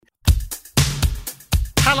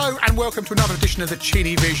Hello and welcome to another edition of the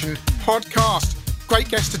Chini Vision podcast. Great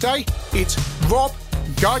guest today, it's Rob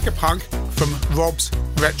Gigerpunk from Rob's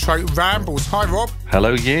RetroRambles. Hi Rob.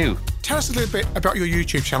 Hello you. Tell us a little bit about your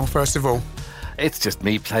YouTube channel first of all. It's just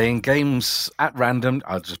me playing games at random.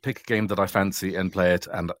 I'll just pick a game that I fancy and play it.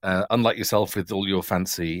 And unlike yourself with all your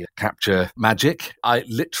fancy capture magic, I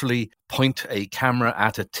literally point a camera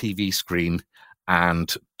at a TV screen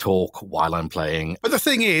and talk while I'm playing. But the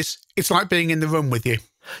thing is, it's like being in the room with you.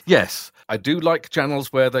 Yes, I do like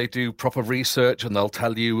channels where they do proper research and they'll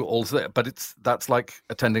tell you all that, but that's like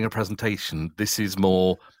attending a presentation. This is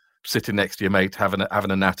more sitting next to your mate, having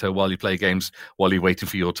a natter while you play games, while you're waiting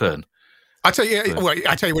for your turn. I tell you what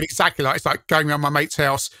it's exactly like. It's like going around my mate's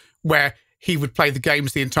house where he would play the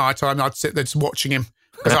games the entire time and I'd sit there just watching him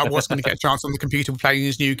because I was going to get a chance on the computer playing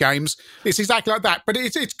his new games. It's exactly like that, but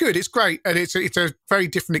it's good, it's great, and it's a very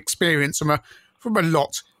different experience from a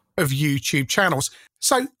lot of YouTube channels.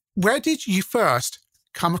 So where did you first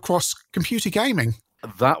come across computer gaming?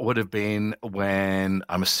 That would have been when,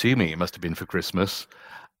 I'm assuming it must have been for Christmas,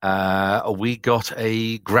 we got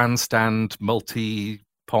a grandstand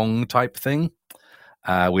multi-pong type thing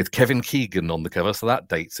with Kevin Keegan on the cover, so that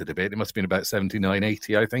dates it a bit. It must have been about 79,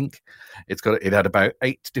 80, I think. It had about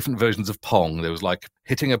 8 different versions of Pong. There was like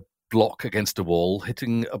hitting a block against a wall,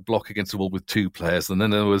 hitting a block against a wall with 2 players, and then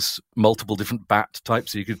there was multiple different bat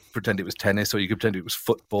types, so you could pretend it was tennis or you could pretend it was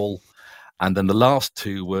football. And then the last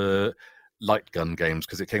 2 were light gun games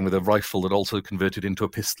because it came with a rifle that also converted into a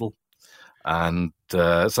pistol. And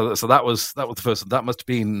so that was the first. That must have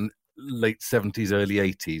been late 70s, early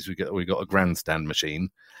 80s. We got a grandstand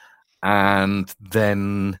machine, and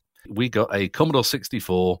then we got a Commodore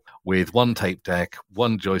 64 with 1 tape deck,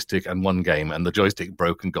 1 joystick, and 1 game, and the joystick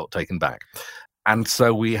broke and got taken back. And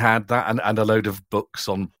so we had that and a load of books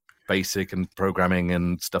on basic and programming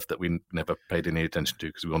and stuff that we never paid any attention to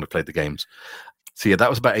because we wanted to play the games. So yeah,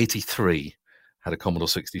 that was about 83. Had a Commodore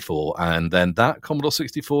 64, and then that Commodore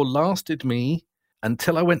 64 lasted me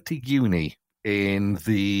until I went to uni in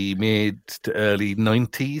the mid to early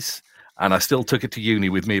 90s, and I still took it to uni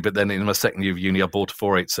with me, but then in my second year of uni I bought a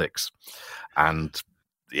 486, and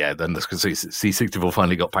yeah, then the C64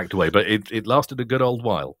 finally got packed away, but it lasted a good old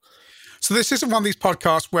while. So this isn't one of these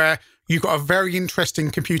podcasts where you've got a very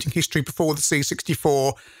interesting computing history before the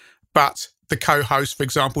C64, but the co-host, for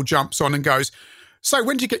example, jumps on and goes, so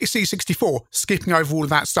when did you get your C64? Skipping over all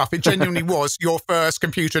of that stuff. It genuinely was your first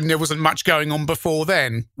computer and there wasn't much going on before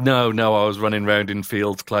then. No, I was running around in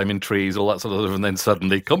fields, climbing trees, all that sort of stuff, and then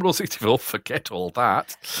suddenly, Commodore 64, forget all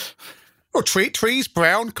that. Oh, trees,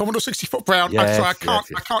 brown, Commodore 64, brown. Yes, I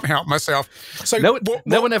can't help myself. So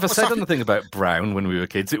no one ever said anything about brown when we were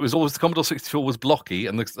kids. It was always the Commodore 64 was blocky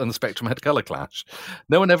and the Spectrum had colour clash.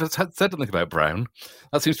 No one ever said anything about brown.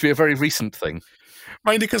 That seems to be a very recent thing.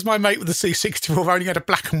 Mainly because my mate with the C64 only had a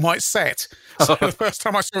black and white set. So the first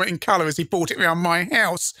time I saw it in colour is he brought it around my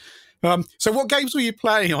house. So what games were you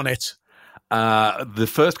playing on it? The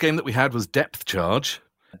first game that we had was Depth Charge.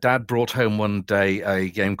 Dad brought home one day a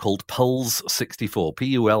game called Pulz 64,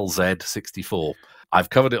 Pulz 64. I've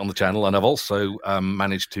covered it on the channel, and I've also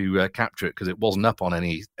managed to capture it because it wasn't up on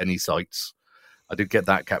any sites. I did get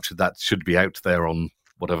that captured. That should be out there on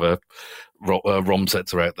whatever ROM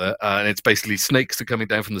sets are out there. And it's basically snakes are coming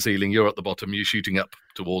down from the ceiling. You're at the bottom. You're shooting up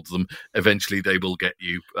towards them. Eventually, they will get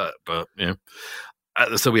you.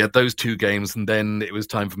 So we had those 2 games, and then it was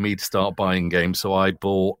time for me to start buying games. So I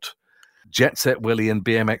bought Jet Set Willy and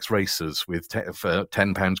BMX Racers for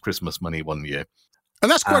 £10 Christmas money one year.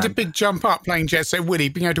 And that's quite a big jump up, playing Jet Set Willy,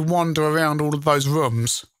 being able to wander around all of those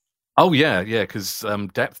rooms. Oh, yeah, because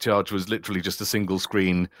Depth Charge was literally just a single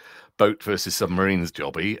screen boat versus submarines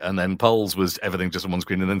jobby, and then Pulz was everything just on one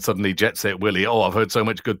screen, and then suddenly Jet Set Willy, I've heard so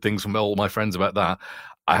much good things from all my friends about that.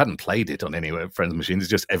 I hadn't played it on any friends' machines, it's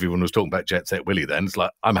just everyone was talking about Jet Set Willy then. It's like,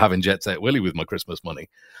 I'm having Jet Set Willy with my Christmas money.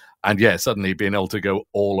 And yeah, suddenly being able to go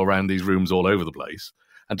all around these rooms all over the place.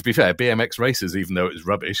 And to be fair, BMX Racers, even though it was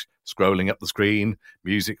rubbish, scrolling up the screen,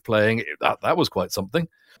 music playing, that was quite something.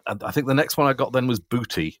 And I think the next one I got then was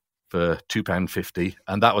Booty for £2.50,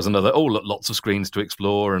 and that was another lots of screens to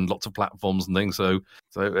explore and lots of platforms and things. So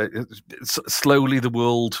slowly the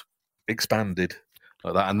world expanded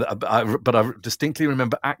like that. And but I distinctly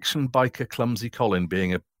remember Action Biker Clumsy Colin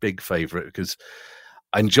being a big favourite because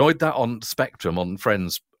I enjoyed that on Spectrum on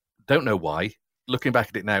Friends. Don't know why. Looking back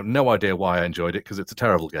at it now, no idea why I enjoyed it because it's a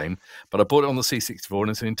terrible game. But I bought it on the C64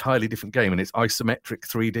 and it's an entirely different game and it's isometric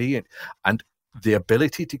 3D and the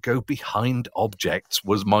ability to go behind objects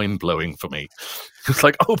was mind-blowing for me. It's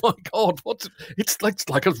like, oh my God, it's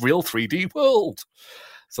like a real 3D world.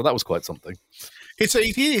 So that was quite something. It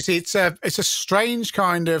is. It's a strange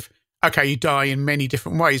kind of, okay, you die in many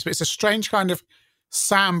different ways, but it's a strange kind of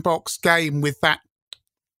sandbox game with that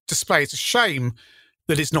display. It's a shame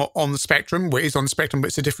that it's not on the Spectrum. Well, it is on the Spectrum, but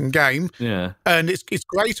it's a different game. Yeah. And it's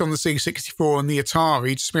great on the C64 and the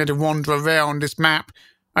Atari, just being able to wander around this map.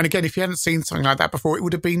 And again, if you hadn't seen something like that before, it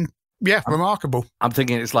would have been, remarkable. I'm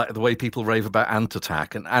thinking it's like the way people rave about Ant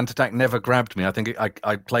Attack, and Ant Attack never grabbed me. I think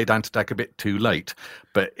I played Ant Attack a bit too late.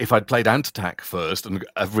 But if I'd played Ant Attack first and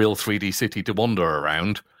a real 3D city to wander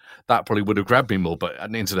around, that probably would have grabbed me more. But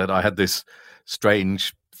instead, I had this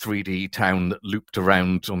strange 3D town that looped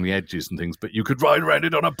around on the edges and things, but you could ride around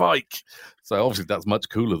it on a bike. So obviously that's much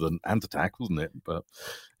cooler than Ant Attack, wasn't it? But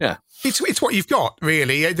yeah. It's what you've got,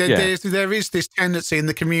 really. There is this tendency in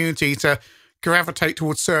the community to gravitate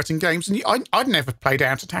towards certain games. And I'd never played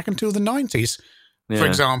Ant Attack until the 90s, for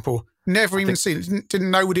example. Never even seen it,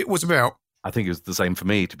 didn't know what it was about. I think it was the same for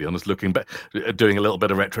me, to be honest, looking back, doing a little bit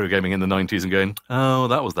of retro gaming in the 90s and going, oh,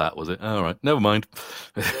 that, was it? All right, never mind.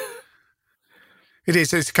 It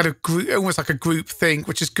is. It's kind of almost like a group thing,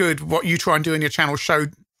 which is good. What you try and do in your channel, show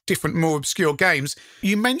different, more obscure games.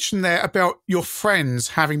 You mentioned there about your friends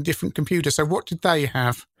having different computers. So what did they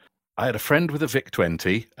have? I had a friend with a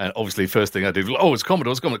VIC-20, and obviously first thing I did was, it's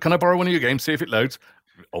Commodore. Can I borrow one of your games, see if it loads?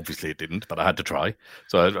 Obviously it didn't, but I had to try.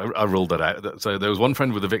 So I ruled that out. So there was one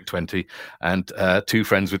friend with a VIC-20 and two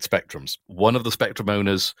friends with Spectrums. One of the Spectrum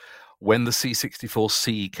owners, when the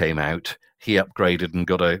C64C came out, he upgraded and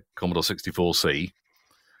got a Commodore 64C.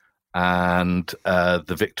 And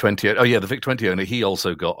the VIC-20, the VIC-20 owner, he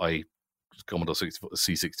also got a Commodore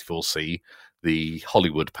C64C, the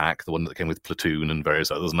Hollywood pack, the one that came with Platoon and various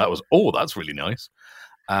others. And that was, that's really nice.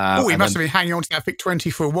 He must have been hanging on to that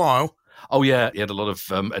VIC-20 for a while. Oh, yeah. He had a lot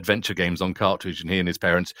of adventure games on cartridge, and he and his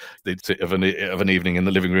parents, they'd sit of an evening in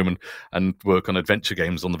the living room and work on adventure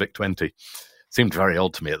games on the VIC-20. Seemed very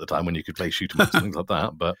odd to me at the time when you could play shoot 'em ups and things like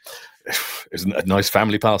that, but it was a nice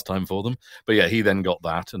family pastime for them. But yeah, he then got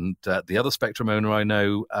that. And the other Spectrum owner I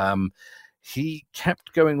know, he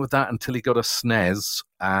kept going with that until he got a SNES,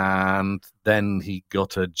 and then he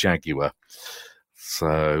got a Jaguar.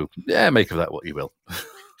 So, yeah, make of that what you will.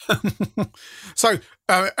 So,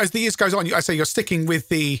 as the years goes on, I say you're sticking with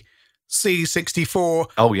the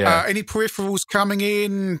C64. Oh, yeah. Any peripherals coming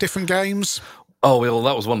in, different games? Oh, well,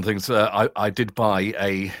 that was one thing. So I did buy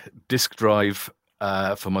a disk drive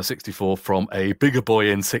for my 64 from a bigger boy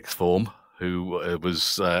in sixth form who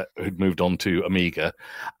who'd moved on to Amiga,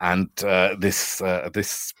 and this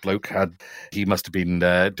bloke he must have been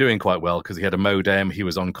doing quite well because he had a modem. He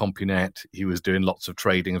was on CompuNet. He was doing lots of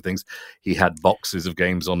trading of things. He had boxes of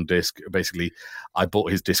games on disk. Basically, I bought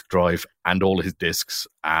his disk drive and all his disks,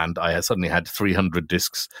 and I suddenly had 300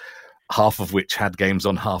 disks, half of which had games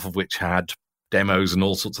on, half of which had demos and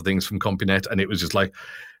all sorts of things from CompuNet, and it was just like,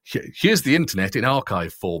 here's the internet in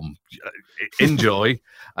archive form. Enjoy.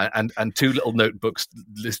 and two little notebooks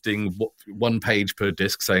listing one page per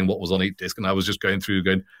disc, saying what was on each disc, and I was just going through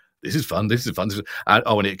going, this is fun.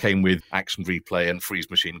 And it came with Action Replay and Freeze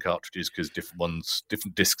Machine cartridges because different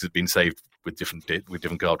discs had been saved with different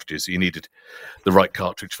cartridges, so you needed the right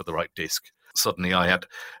cartridge for the right disc. Suddenly I had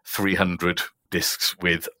 300 discs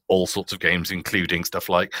with all sorts of games, including stuff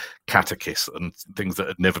like Catechis and things that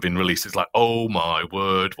had never been released. It's like, oh my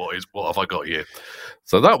word, what have I got here?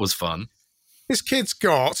 So that was fun. This kid's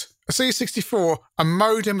got a C64, a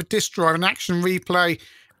modem, a disc drive, an Action Replay,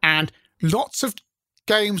 and lots of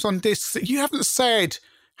games on discs that you haven't said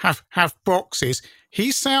have boxes.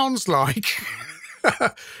 He sounds like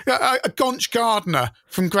a Gonch Gardner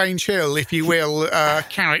from Grange Hill, if you will,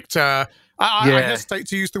 character. I hesitate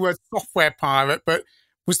to use the word software pirate, but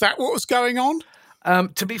was that what was going on?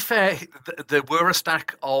 To be fair, there were a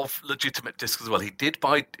stack of legitimate discs as well. He did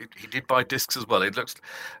buy discs as well. It looks,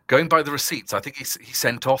 going by the receipts, I think he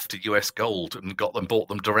sent off to US Gold and bought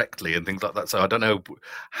them directly and things like that. So I don't know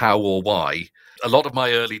how or why. A lot of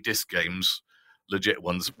my early disc games, legit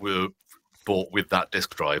ones, were bought with that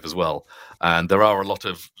disc drive as well. And there are a lot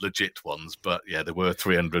of legit ones, but yeah, there were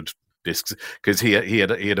 300 discs because he had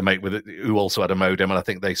a mate with it who also had a modem, and I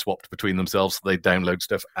think they swapped between themselves. So they download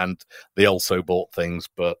stuff and they also bought things.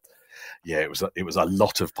 But yeah, it was a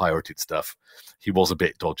lot of pirated stuff. He was a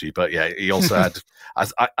bit dodgy, but yeah, he also had.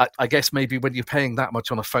 I guess maybe when you're paying that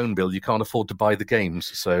much on a phone bill, you can't afford to buy the games.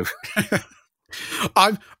 So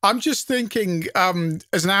I'm just thinking, as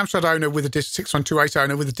an Amstrad owner with a disc 6128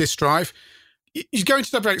 owner with a disc drive, you go into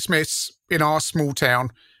W.H. Smith's in our small town,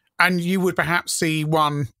 and you would perhaps see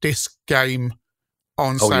one disc game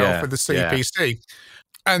on sale for the CPC.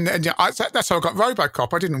 And that's how I got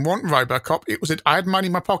RoboCop. I didn't want RoboCop. I had money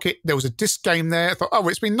in my pocket. There was a disc game there. I thought, oh,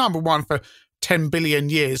 it's been number one for 10 billion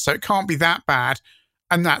years, so it can't be that bad.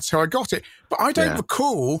 And that's how I got it. But I don't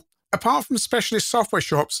recall, apart from specialist software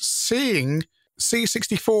shops, seeing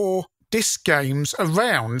C64 disc games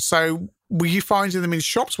around. So were you finding them in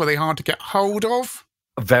shops? Were they hard to get hold of?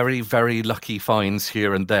 Very, very lucky finds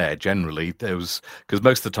here and there, generally. There was, because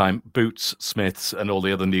most of the time, Boots, Smiths, and all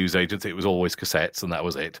the other news agents, it was always cassettes, and that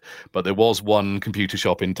was it. But there was one computer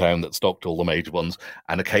shop in town that stocked all the major ones,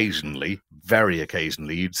 and occasionally, very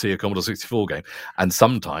occasionally, you'd see a Commodore 64 game. And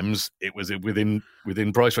sometimes it was within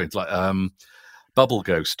price range, like Bubble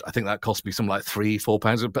Ghost. I think that cost me something like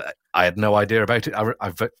 £3-4, but I had no idea about it.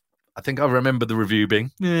 I think I remember the review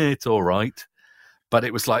being, it's all right. But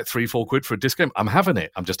it was like £3-4 for a disc game. I'm having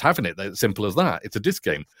it. I'm just having it. It's simple as that. It's a disc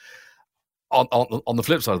game. On the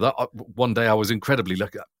flip side of that, one day I was incredibly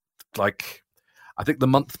lucky. Like, I think the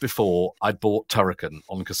month before, I'd bought Turrican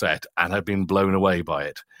on cassette and had been blown away by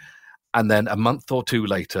it. And then a month or two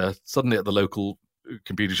later, suddenly at the local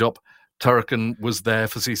computer shop, Turrican was there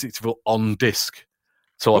for C64 on disc.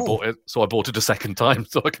 So I bought it a second time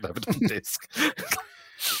so I could have it on disc.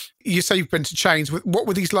 You say you've been to chains. What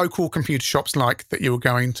were these local computer shops like that you were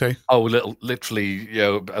going to? Oh, literally,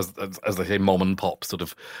 as they say, mom and pop, sort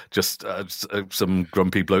of just some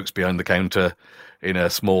grumpy blokes behind the counter in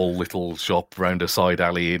a small little shop round a side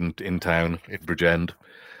alley in town, in Bridgend.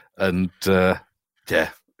 And,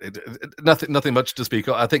 nothing much to speak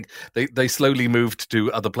of. I think they slowly moved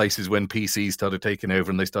to other places when PCs started taking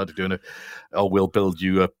over and they started doing we'll build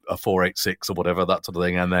you a 486 or whatever, that sort of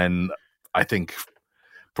thing. And then I think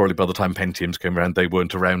probably by the time Pentiums came around, they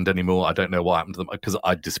weren't around anymore. I don't know what happened to them because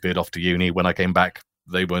I disappeared off to uni. When I came back,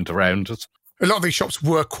 they weren't around. A lot of these shops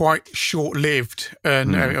were quite short-lived,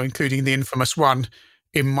 and including the infamous one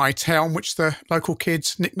in my town, which the local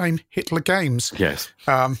kids nicknamed Hitler Games. Yes.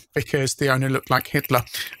 Because the owner looked like Hitler,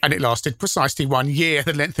 and it lasted precisely 1 year,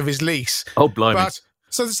 the length of his lease. Oh, blimey.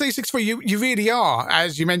 So the C64, you really are,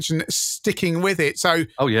 as you mentioned, sticking with it. So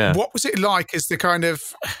what was it like as an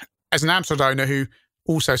Amstrad owner who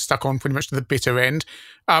also stuck on pretty much to the bitter end?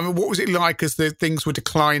 What was it like as the things were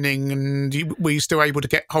declining, and were you still able to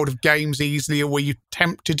get hold of games easily, or were you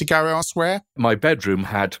tempted to go elsewhere? My bedroom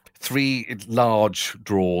had 3 large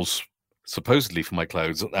drawers, supposedly for my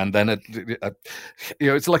clothes, and then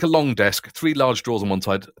it's like a long desk, 3 large drawers on one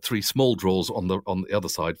side, 3 small drawers on the other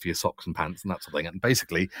side for your socks and pants and that sort of thing. And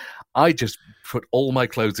basically, I just put all my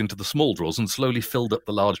clothes into the small drawers and slowly filled up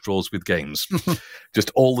the large drawers with games. Just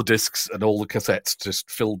all the discs and all the cassettes just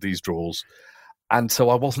filled these drawers. And so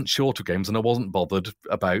I wasn't short of games, and I wasn't bothered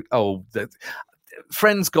about,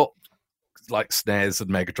 friends got like snares and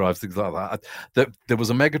Mega Drives, things like that. There was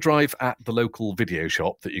a Mega Drive at the local video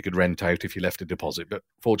shop that you could rent out if you left a deposit. But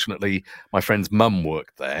fortunately, my friend's mum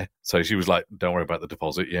worked there, so she was like, "Don't worry about the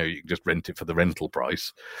deposit. You can just rent it for the rental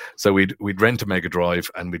price." So we'd rent a Mega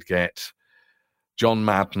Drive, and we'd get John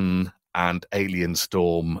Madden and Alien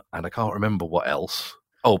Storm, and I can't remember what else.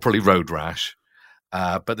 Oh, probably Road Rash.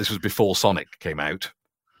 But this was before Sonic came out,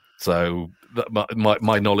 so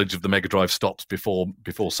my knowledge of the Mega Drive stops before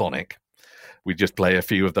Sonic. We'd just play a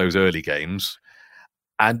few of those early games.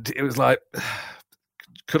 And it was like,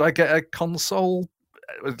 could I get a console?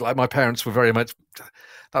 It was like my parents were very much,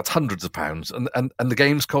 that's hundreds of pounds. And the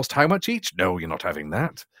games cost how much each? No, you're not having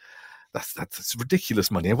that. That's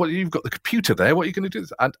ridiculous money. You've got the computer there. What are you going to do?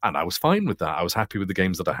 And I was fine with that. I was happy with the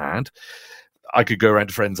games that I had. I could go around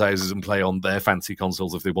to friends' houses and play on their fancy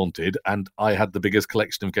consoles if they wanted. And I had the biggest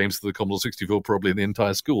collection of games for the Commodore 64 probably in the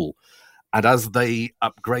entire school. And as they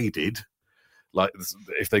upgraded, like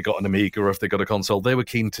if they got an Amiga or if they got a console, they were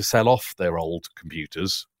keen to sell off their old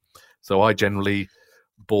computers. So I generally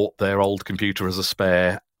bought their old computer as a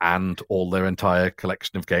spare and all their entire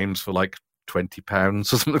collection of games for like £20 or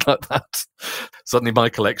something like that. Suddenly my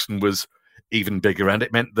collection was even bigger, and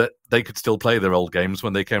it meant that they could still play their old games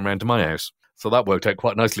when they came around to my house. So that worked out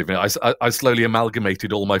quite nicely for me. I slowly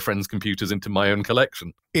amalgamated all my friends' computers into my own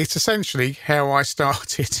collection. It's essentially how I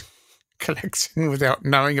started collecting without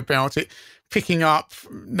knowing about it. Picking up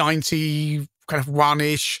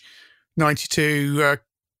 91-ish, 92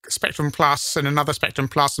 Spectrum Plus and another Spectrum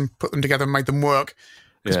Plus, and put them together and made them work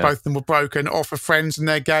because both of them were broken, off of friends and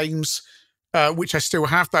their games, which I still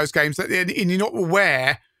have those games. And you're not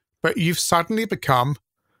aware, but you've suddenly become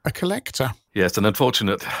a collector. Yes, and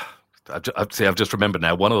unfortunate. I've just remembered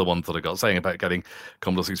now, one of the ones that I got saying about getting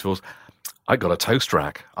Commodore 64s, I got a toast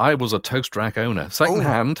rack. I was a toast rack owner, second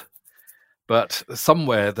hand. But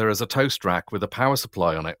somewhere there is a toast rack with a power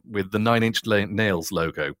supply on it with the 9 Inch Nails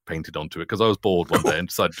logo painted onto it, because I was bored one day and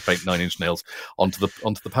decided to paint 9 Inch Nails onto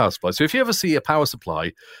the power supply. So if you ever see a power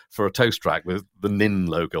supply for a toast rack with the NIN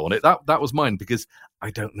logo on it, that was mine, because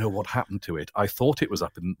I don't know what happened to it. I thought it was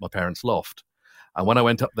up in my parents' loft. And when I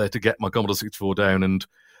went up there to get my Commodore 64 down and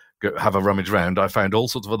have a rummage round, I found all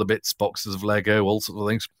sorts of other bits, boxes of Lego, all sorts of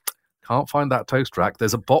things. Can't find that toast rack.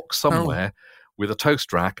 There's a box somewhere with a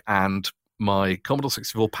toast rack and my Commodore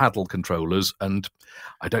 64 paddle controllers, and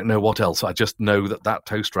I don't know what else. I just know that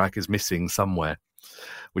toast rack is missing somewhere,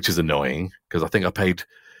 which is annoying, because I think I paid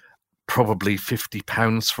probably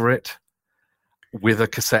 £50 for it, with a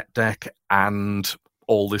cassette deck and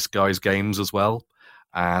all this guy's games as well.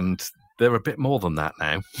 And they're a bit more than that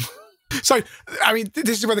now. So, I mean,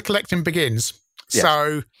 this is where the collecting begins. Yes.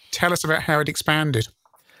 So tell us about how it expanded.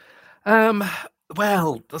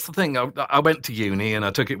 Well, that's the thing. I went to uni and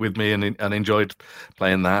I took it with me and enjoyed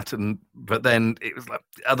playing that. But then it was like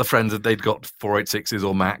other friends that they'd got 486s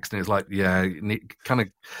or Macs, and it's like, yeah,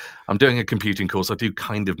 I'm doing a computing course. I do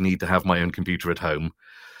kind of need to have my own computer at home.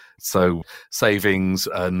 So savings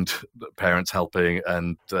and parents helping,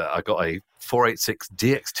 and I got a 486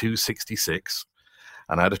 DX266,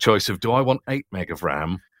 and I had a choice of, do I want 8 meg of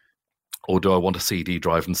RAM or do I want a CD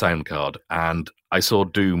drive and sound card? And I saw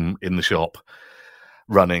Doom in the shop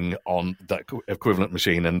running on that equivalent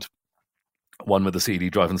machine, and one with the CD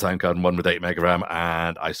drive and sound card and one with 8 meg of RAM,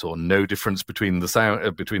 and I saw no difference between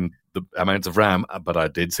between the amounts of RAM, but I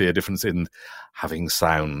did see a difference in having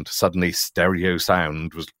sound. Suddenly stereo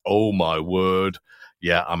sound was, oh my word,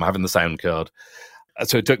 yeah, I'm having the sound card.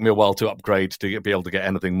 So it took me a while to upgrade to be able to get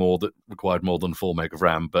anything more that required more than 4 meg of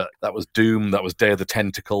RAM. But that was Doom, that was Day of the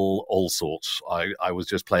Tentacle, all sorts. I was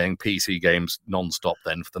just playing PC games non-stop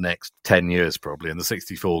then for the next 10 years probably, and the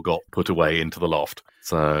 64 got put away into the loft.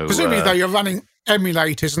 So presumably, though, you're running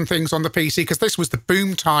emulators and things on the PC, because this was the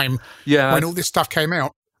boom time when all this stuff came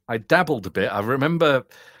out. I dabbled a bit. I remember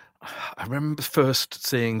first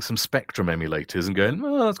seeing some Spectrum emulators and going,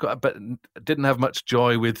 oh, that's got, but didn't have much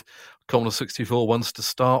joy with Commodore 64 ones to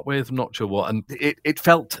start with. I'm not sure what, and it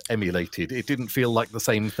felt emulated. It didn't feel like the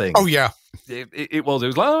same thing. Oh yeah, it was. It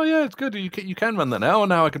was like, oh yeah, it's good. You can run that now.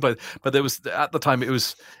 Now I can play. But there was, at the time,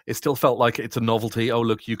 it still felt like it's a novelty. Oh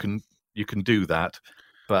look, you can do that.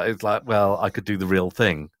 But it's like, well, I could do the real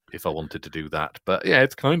thing if I wanted to do that. But yeah,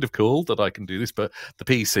 it's kind of cool that I can do this. But the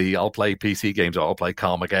PC, I'll play PC games. I'll play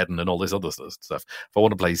Carmageddon and all this other stuff. If I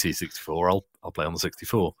want to play C64, I'll play on the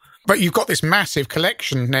 64. But you've got this massive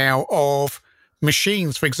collection now of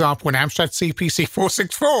machines. For example, an Amstrad CPC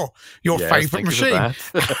 464, your favourite machine.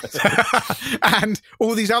 And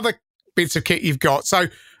all these other bits of kit you've got. So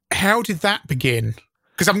how did that begin?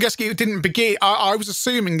 Because I'm guessing it didn't begin. I was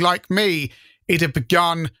assuming, like me, it had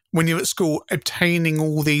begun when you were at school obtaining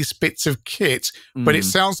all these bits of kit, but it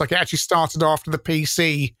sounds like it actually started after the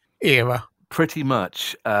PC era. Pretty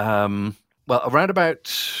much. Well, around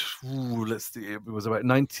about, let's see, it was about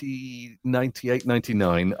 98,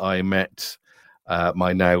 99, I met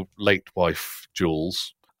my now late wife,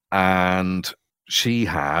 Jules, and she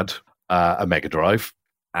had a Mega Drive.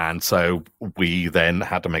 And so we then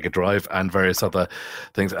had a Mega Drive and various other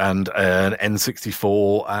things, and an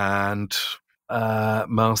N64 and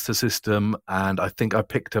Master System, and I think I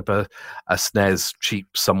picked up a SNES cheap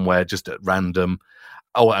somewhere just at random.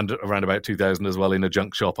 Oh, and around about 2000 as well, in a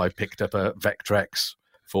junk shop, I picked up a Vectrex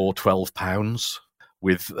for £12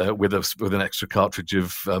 with an extra cartridge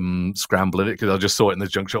of Scramble in it, because I just saw it in the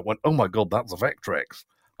junk shop. Went, oh my god, that's a Vectrex.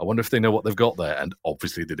 I wonder if they know what they've got there. And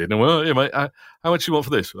obviously they didn't. Well, yeah, mate, how much do you want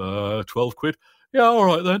for this? 12 quid. Yeah, all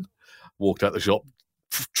right then. Walked out the shop,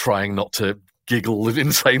 trying not to giggle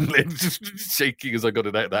insanely, just shaking as I got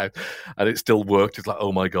it out there, and it still worked. It's like,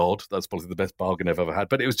 oh my god, that's probably the best bargain I've ever had.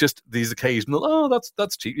 But it was just these occasional, oh,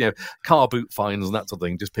 that's cheap, car boot finds and that sort of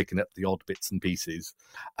thing, just picking up the odd bits and pieces.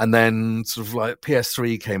 And then sort of like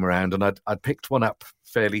PS3 came around, and I'd picked one up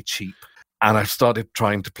fairly cheap, and I started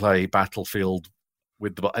trying to play Battlefield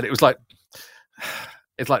with the boss, and it was like,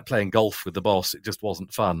 it's like playing golf with the boss. It just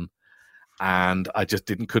wasn't fun. And I just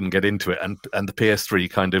couldn't get into it. And the PS3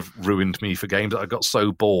 kind of ruined me for games. I got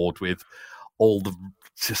so bored with all the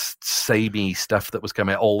just samey stuff that was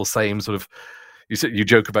coming out, all the same sort of, you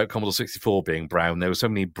joke about Commodore 64 being brown. There were so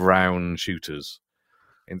many brown shooters.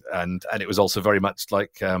 And it was also very much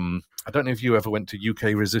like, I don't know if you ever went to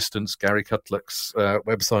UK Resistance, Gary Cutlock's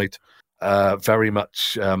website, very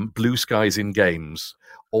much blue skies in games.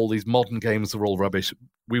 All these modern games are all rubbish.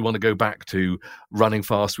 We want to go back to running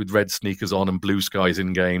fast with red sneakers on and blue skies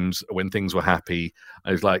in games when things were happy.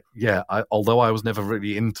 I was like, yeah, although I was never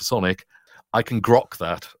really into Sonic, I can grok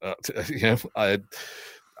that.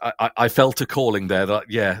 I felt a calling there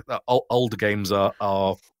that older games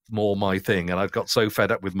are more my thing, and I've got so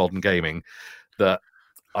fed up with modern gaming that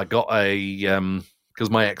I got because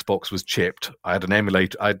my Xbox was chipped. I had an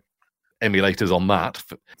emulator. I had emulators on that.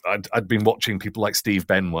 I'd been watching people like Steve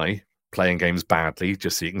Benway playing games badly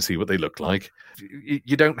just so you can see what they look like.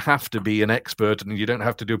 You don't have to be an expert, and you don't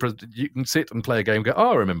have to do you can sit and play a game and go,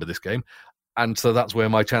 oh, I remember this game. And so that's where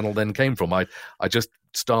my channel then came from. I just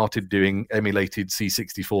started doing emulated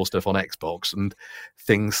C64 stuff on Xbox, and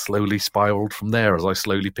things slowly spiraled from there as I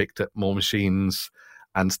slowly picked up more machines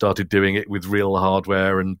and started doing it with real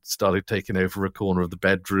hardware and started taking over a corner of the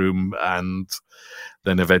bedroom, and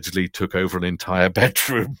then eventually took over an entire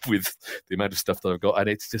bedroom with the amount of stuff that I've got. And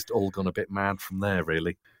it's just all gone a bit mad from there,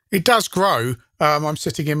 really. It does grow. I'm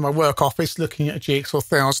sitting in my work office looking at a GX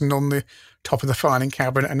 1000 on the top of the filing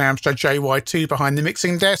cabinet, an Amstrad JY2 behind the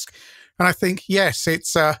mixing desk. And I think, yes,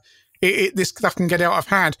 it's this stuff can get out of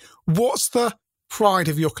hand. What's the pride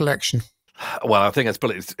of your collection? Well, I think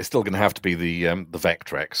it's still going to have to be the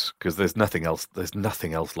Vectrex, because there's nothing else. There's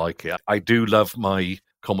nothing else like it. I do love my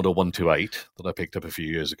Commodore 128 that I picked up a few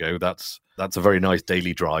years ago. That's a very nice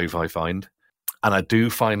daily drive, I find. And I do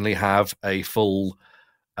finally have a full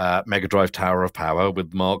Mega Drive Tower of Power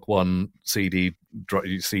with Mark I CD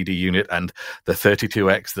unit and the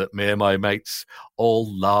 32X that me and my mates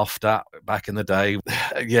all laughed at back in the day.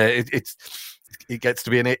 Yeah, it gets to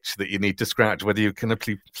be an itch that you need to scratch, whether you can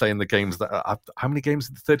actually play in the games that how many games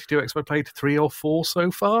of the 32X have I played? 3 or 4 so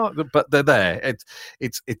far, but they're there.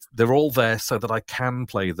 They're all there so that I can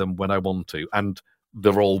play them when I want to, and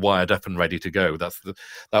they're all wired up and ready to go. That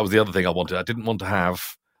was the other thing I wanted. I didn't want to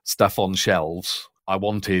have stuff on shelves. I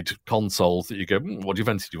wanted consoles that you go, what do you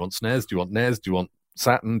fancy? Do you want SNES? Do you want NES? Do you want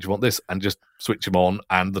Saturn? Do you want this? And just switch them on,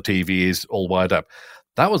 and the TV is all wired up.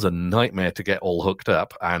 That was a nightmare to get all hooked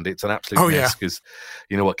up, and it's an absolute mess, because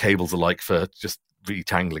you know what cables are like for just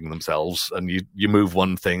retangling themselves, and you move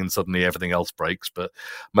one thing and suddenly everything else breaks. But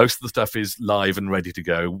most of the stuff is live and ready to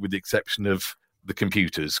go, with the exception of the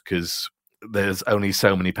computers, because there's only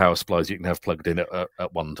so many power supplies you can have plugged in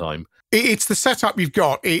at one time. It's the setup you've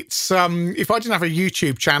got. It's if I didn't have a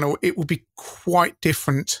YouTube channel, it would be quite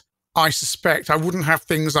different, I suspect. I wouldn't have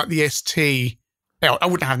things like the ST. I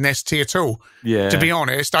wouldn't have an ST at all. Yeah. To be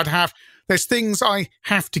honest, there's things I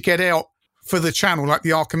have to get out for the channel, like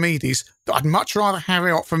the Archimedes, that I'd much rather have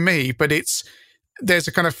out for me. But there's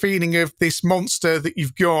a kind of feeling of this monster that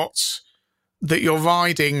you've got, that you're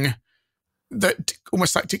riding, that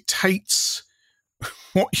almost like dictates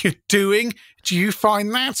what you're doing. Do you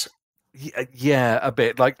find that? Yeah, a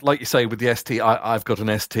bit. Like you say with the ST, I've got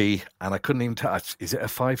an ST, and I couldn't even touch. Is it a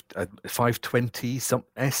 520 some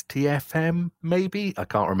STFM? Maybe, I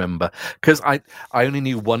can't remember, because I only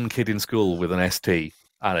knew one kid in school with an ST,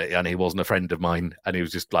 and he wasn't a friend of mine, and he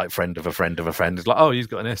was just like friend of a friend of a friend. It's like, oh, he's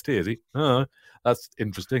got an ST, is he? Oh, that's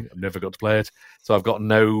interesting. I've never got to play it, so I've got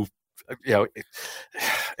no.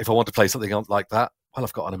 If I want to play something like that, well,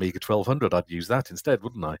 I've got an Amiga 1200. I'd use that instead,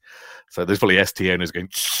 wouldn't I? So there's probably ST owners going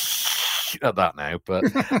at that now, but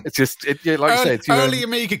it's just like you say, it's early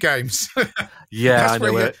Amiga games. Yeah,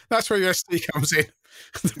 that's where your ST comes in.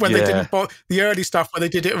 When they didn't the early stuff where they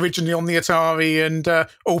did it originally on the Atari, and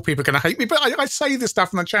all people are going to hate me, but I say this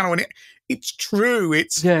stuff on the channel, and it's true.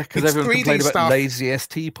 It's because everyone complained about lazy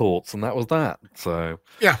ST ports, and that was that. So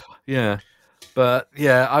yeah. But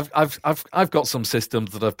yeah, I've got some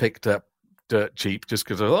systems that I've picked up dirt cheap just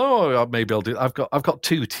because maybe I'll do. I've got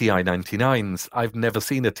 2 TI-99s. I've never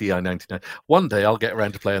seen a TI-99. One day I'll get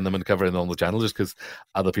around to playing them and covering them on the channel, just because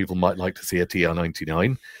other people might like to see a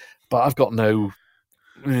TI-99. But I've got no,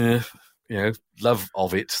 love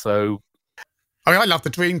of it. So I love the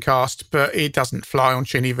Dreamcast, but it doesn't fly on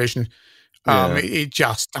Chinny Vision. It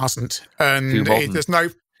just doesn't, and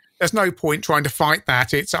there's no point trying to fight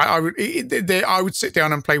that. I would sit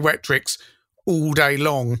down and play Wet Tricks all day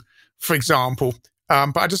long, for example.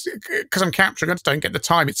 But I just, because I'm capturing, I just don't get the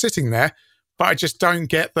time. It's sitting there, but I just don't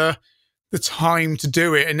get the time to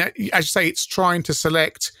do it. And as you say, it's trying to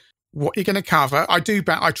select what you're going to cover. I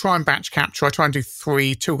try and batch capture. I try and do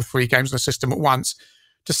 2 or 3 games on the system at once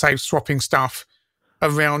to save swapping stuff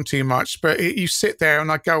around too much. But you sit there,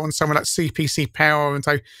 and I go on somewhere like CPC Power and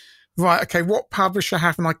say, right, okay, what publisher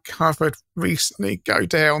haven't I covered recently? Go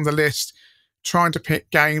down the list, trying to pick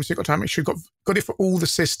games. You've got to make sure you've got it for all the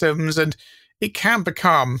systems, and it can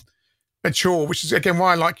become a chore, which is, again,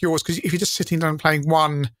 why I like yours, because if you're just sitting down and playing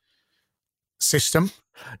one system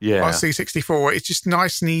on C64, it's just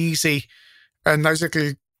nice and easy. And those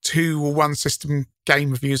little 2 or 1 system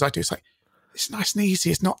game reviews I do, it's like, it's nice and easy.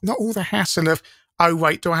 It's not all the hassle of, oh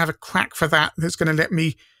wait, do I have a crack for that that's going to let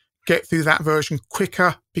me get through that version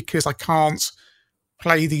quicker, because I can't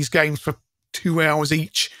play these games for 2 hours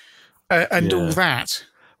each and all that.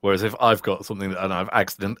 Whereas if I've got something and I've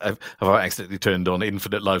accidentally turned on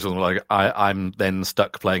infinite lives, and like I'm then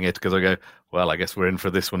stuck playing it because I go, well, I guess we're in for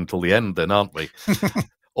this one till the end, then, aren't we?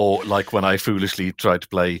 Or like when I foolishly tried to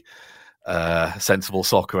play Sensible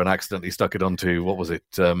Soccer and accidentally stuck it onto, what was it?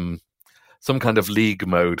 Some kind of league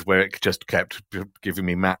mode where it just kept giving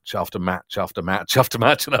me match after match after match after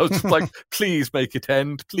match, and I was just like, please make it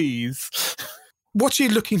end, please. What are you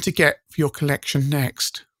looking to get for your collection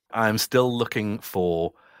next? I'm still looking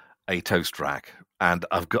for a toast rack, and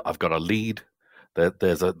I've got a lead.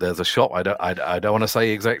 There's a shop. I don't want to say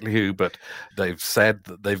exactly who, but they've said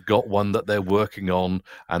that they've got one that they're working on,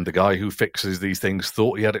 and the guy who fixes these things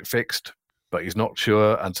thought he had it fixed, but he's not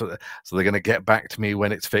sure, and so they're going to get back to me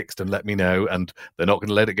when it's fixed and let me know, and they're not going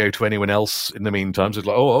to let it go to anyone else in the meantime. So it's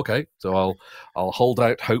like, oh, okay, so I'll hold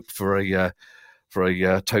out hope for a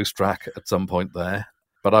toast rack at some point there.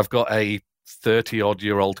 But I've got a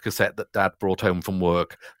 30-odd-year-old cassette that Dad brought home from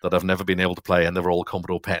work that I've never been able to play, and they're all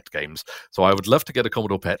Commodore PET games. So I would love to get a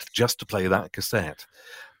Commodore PET just to play that cassette.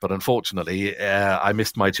 But unfortunately, I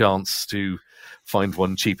missed my chance to find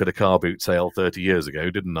one cheap at a car boot sale 30 years ago,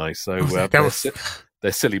 didn't I? So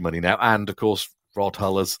they're silly money now. And, of course, Rod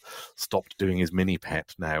Hull has stopped doing his mini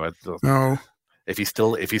PET now. Oh. If he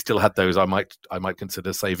still had those, I might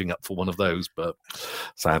consider saving up for one of those, but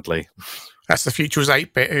sadly. That's the future as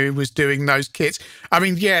 8-bit who was doing those kits. I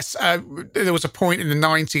mean, yes, there was a point in the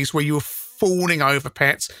 90s where you were fawning over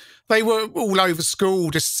pets. They were all over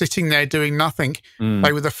school, just sitting there doing nothing.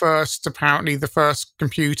 They were apparently the first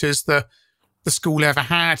computers the school ever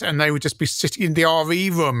had, and they would just be sitting in the RE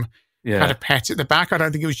room, had a pet at the back. I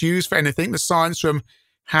don't think it was used for anything. The science room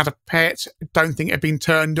had a pet. I don't think it had been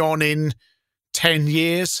turned on in 10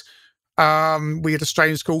 years. We had a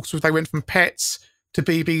strange school because they went from pets to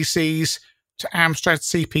BBCs to Amstrad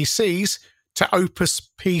CPCs to Opus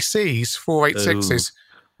PCs, 486s.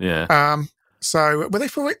 So were they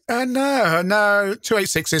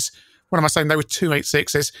 286s? What am I saying? They were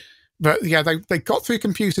 286s. But yeah, they got through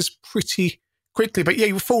computers pretty quickly. But yeah,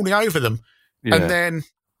 you were falling over them. Yeah. And then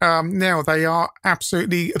now they are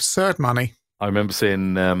absolutely absurd money. I remember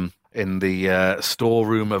seeing in the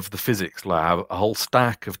storeroom of the physics lab a whole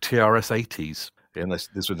stack of TRS-80s. And this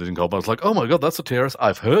was in gold. I was like, oh my God, that's a TRS.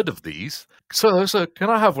 I've heard of these. So, can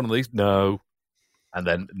I have one of these? No. And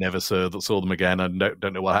then never saw them again. I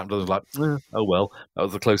don't know what happened. I was like, oh well. That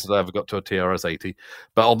was the closest I ever got to a TRS-80.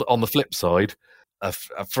 But on the flip side, a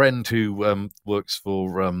friend who works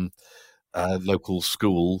for a local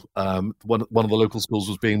school, one of the local schools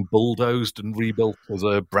was being bulldozed and rebuilt as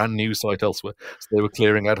a brand new site elsewhere. So they were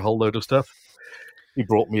clearing out a whole load of stuff. He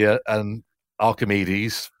brought me an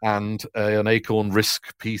Archimedes and an Acorn RISC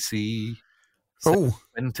PC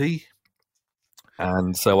 720.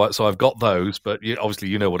 And so I've got those, but obviously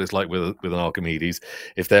you know what it's like with an Archimedes.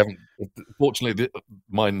 Fortunately,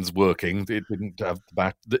 mine's working. It didn't have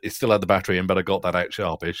it still had the battery in, but I got that out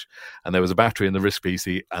sharpish. And there was a battery in the RISC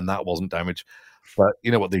PC, and that wasn't damaged. But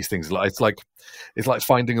you know what these things are like. It's like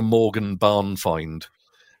finding a Morgan barn find.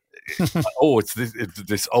 It's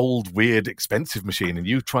this old, weird, expensive machine, and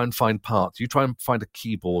you try and find parts. You try and find a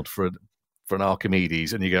keyboard for an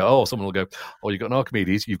Archimedes, and you go, someone will go, you got an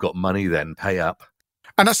Archimedes, you've got money then, pay up.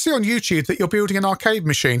 And I see on YouTube that you're building an arcade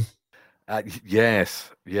machine.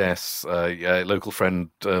 Yes. A local friend,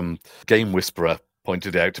 Game Whisperer,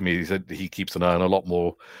 pointed out to me. He said he keeps an eye on a lot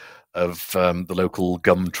more of the local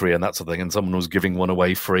Gumtree and that sort of thing, and someone was giving one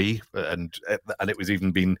away free, and it was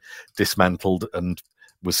even been dismantled and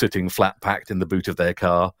was sitting flat packed in the boot of their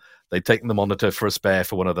car. They'd taken the monitor for a spare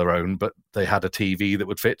for one of their own, but they had a TV that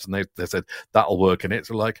would fit, and they said, that'll work in it.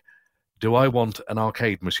 So like, do I want an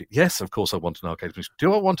arcade machine? Yes, of course I want an arcade machine.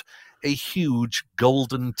 Do I want a huge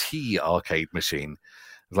Golden Tee arcade machine?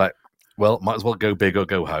 Like, well, might as well go big or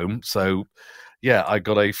go home. So, yeah, I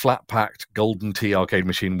got a flat-packed Golden Tee arcade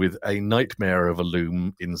machine with a nightmare of a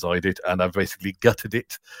loom inside it, and I've basically gutted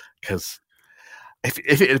it because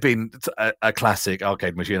if it had been a classic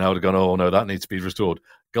arcade machine, I would have gone, oh, no, that needs to be restored.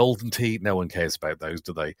 Golden Tee, no one cares about those,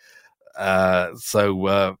 do they? Yeah,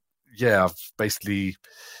 I've basically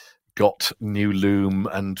got new loom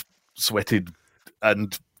and sweated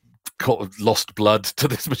and lost blood to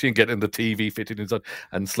this machine, getting the TV fitted inside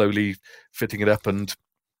and slowly fitting it up and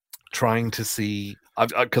trying to see,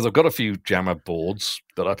 because I've got a few jammer boards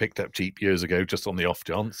that I picked up cheap years ago just on the off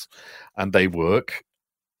chance, and they work.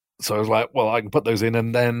 So I was like, well, I can put those in,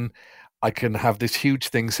 and then I can have this huge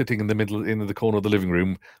thing sitting in the corner of the living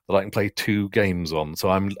room that I can play 2 games on. So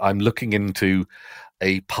I'm looking into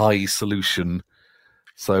a Pi solution.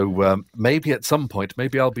 So maybe at some point,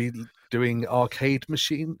 maybe I'll be doing arcade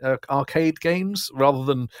games rather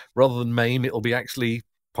than MAME. It'll be actually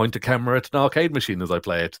point a camera at an arcade machine as I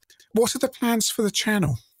play it. What are the plans for the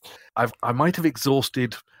channel? I might have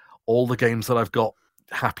exhausted all the games that I've got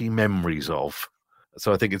happy memories of.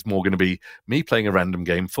 So I think it's more going to be me playing a random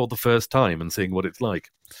game for the first time and seeing what it's like.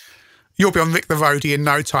 You'll be on Rick the Roadie in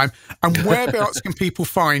no time. And whereabouts can people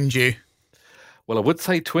find you? Well, I would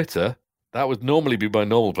say Twitter. That would normally be my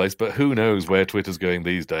normal place, but who knows where Twitter's going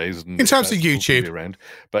these days. And in terms of YouTube. Around.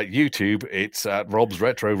 But YouTube, it's at Rob's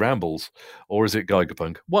Retro Rambles. Or is it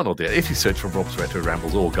Gigerpunk? One or the other. If you search for Rob's Retro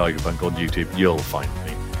Rambles or Gigerpunk on YouTube, you'll find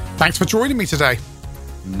me. Thanks for joining me today.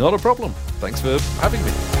 Not a problem. Thanks for having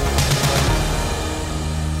me.